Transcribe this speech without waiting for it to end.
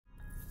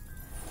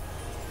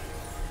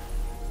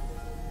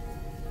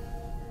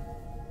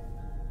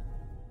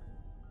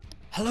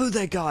Hello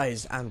there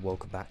guys, and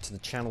welcome back to the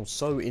channel.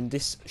 So in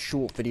this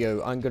short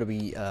video I'm going to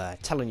be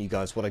telling you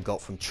guys what I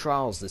got from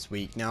Trials this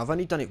week. Now I've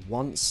only done it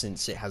once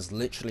since it has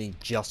literally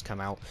just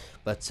come out,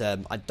 but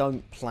I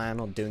don't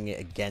plan on doing it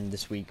again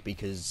this week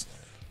because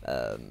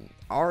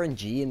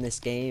RNG in this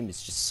game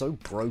is just so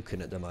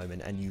broken at the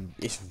moment, and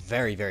it's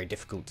very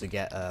difficult to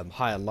get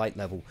higher light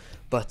level.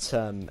 But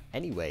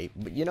anyway,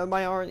 you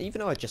know, even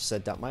though I just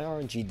said that, my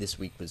RNG this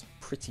week was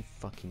pretty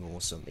fucking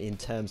awesome in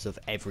terms of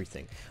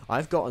everything.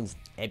 I've gotten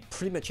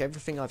pretty much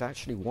everything I've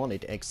actually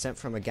wanted except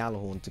from a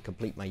Galahorn to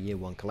complete my year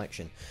 1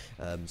 collection,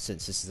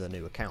 since this is a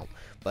new account.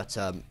 But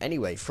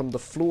anyway, from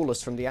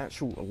the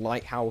actual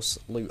lighthouse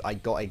loot, I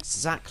got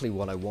exactly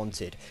what I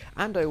wanted,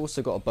 and I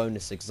also got a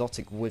bonus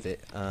exotic with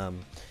it.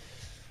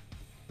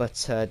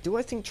 But do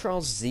I think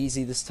Trials is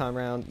easy this time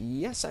around?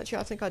 Yes, actually,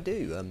 I think I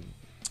do.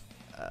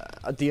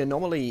 The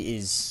anomaly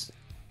is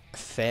a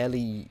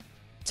fairly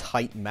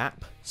tight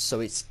map, so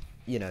it's,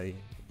 you know,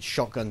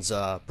 shotguns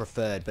are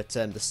preferred, but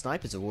the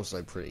snipers are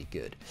also pretty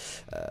good.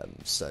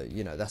 So,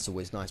 you know, that's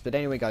always nice. But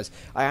anyway, guys,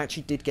 I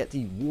actually did get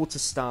the Water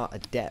Star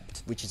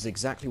Adept, which is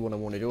exactly what I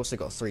wanted. I also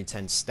got a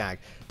 310 Stag.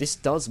 This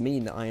does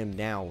mean that I am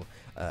now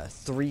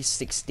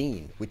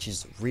 316, which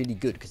is really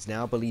good, because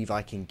now I believe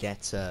I can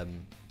get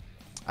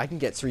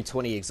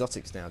 320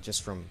 exotics now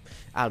just from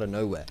out of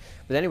nowhere.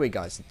 But anyway,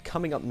 guys,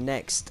 coming up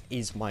next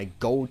is my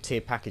gold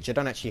tier package. I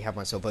don't actually have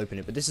myself open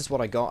it, but this is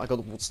what I got. I got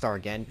the Water Star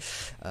again.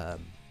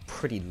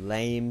 Pretty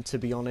lame, to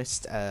be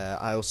honest.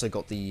 I also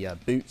got the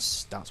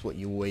boots. That's what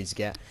you always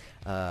get.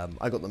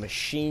 I got the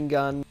machine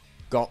gun.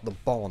 Got the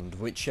bond,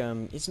 which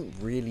isn't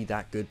really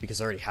that good because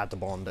I already had the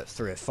bond at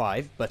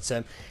 305. But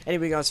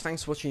anyway, guys,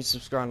 thanks for watching.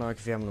 Subscribe and like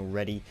if you haven't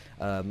already.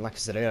 Like I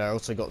said, I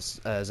also got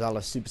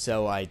Zala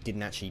Supercell. I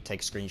didn't actually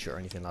take a screenshot or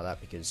anything like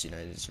that because, you know,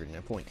 there's really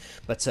no point.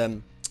 But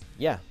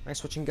yeah, thanks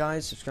for watching,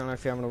 guys. Subscribe and like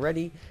if you haven't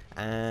already,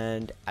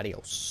 and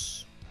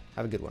adios.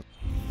 Have a good one.